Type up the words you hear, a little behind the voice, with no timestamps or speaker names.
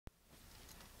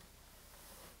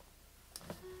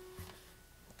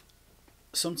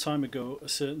Some time ago, a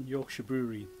certain Yorkshire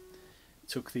brewery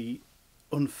took the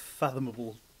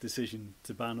unfathomable decision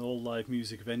to ban all live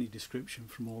music of any description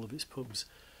from all of its pubs,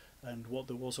 and what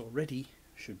there was already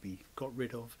should be got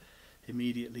rid of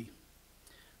immediately.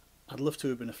 I'd love to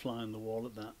have been a fly on the wall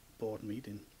at that board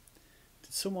meeting.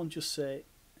 Did someone just say,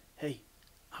 "Hey,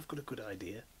 I've got a good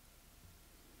idea"?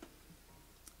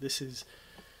 This is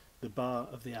the bar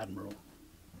of the Admiral.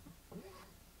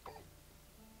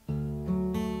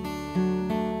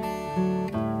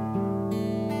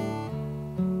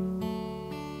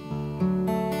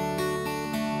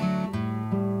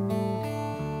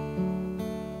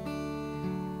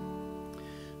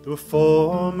 There were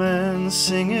four men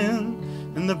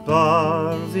singing in the bar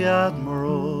of the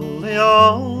Admiral. They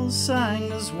all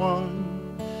sang as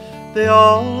one, they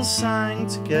all sang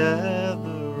together.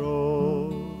 Oh,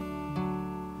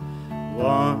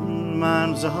 one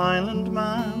man was a Highland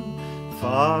man,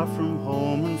 far from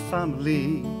home and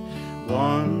family.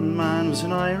 One man was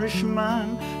an Irish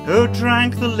man who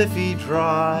drank the Liffey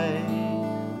dry.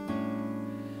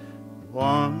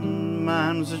 One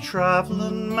man was a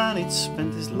travelling man, he'd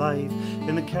spent his life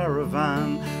in a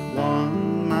caravan.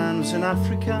 One man was an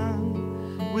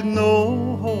African with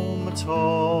no home at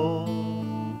all.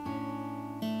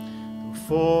 There were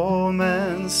four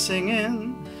men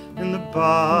singing in the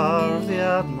bar of the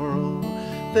Admiral.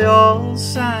 They all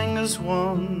sang as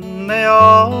one, they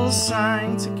all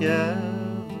sang together.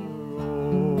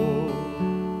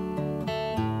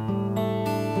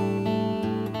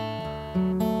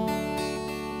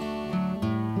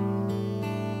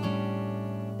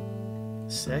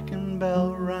 Second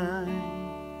bell rang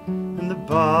in the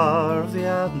bar of the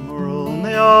Admiral, and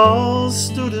they all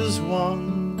stood as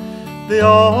one, they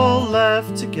all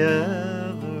left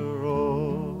together.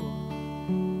 Oh,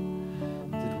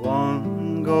 did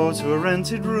one go to a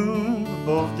rented room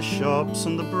above the shops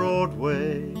on the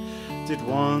Broadway? Did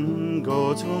one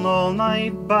go to an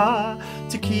all-night bar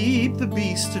to keep the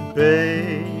beast at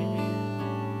bay?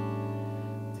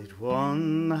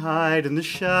 One hide in the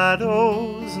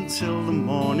shadows until the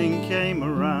morning came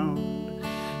around?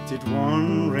 Did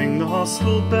one ring the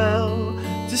hostel bell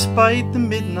despite the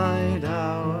midnight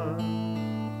hour?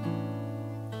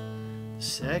 The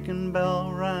second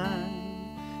bell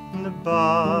rang in the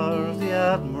bar of the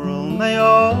Admiral, and they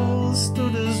all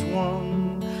stood as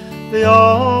one, they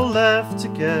all left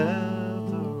together.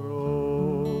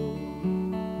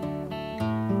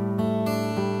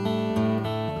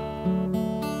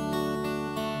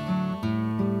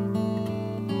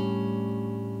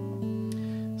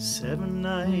 Seven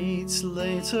nights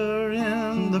later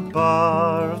in the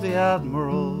bar of the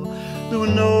Admiral, there were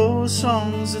no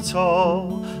songs at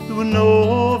all, there were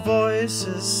no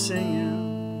voices singing.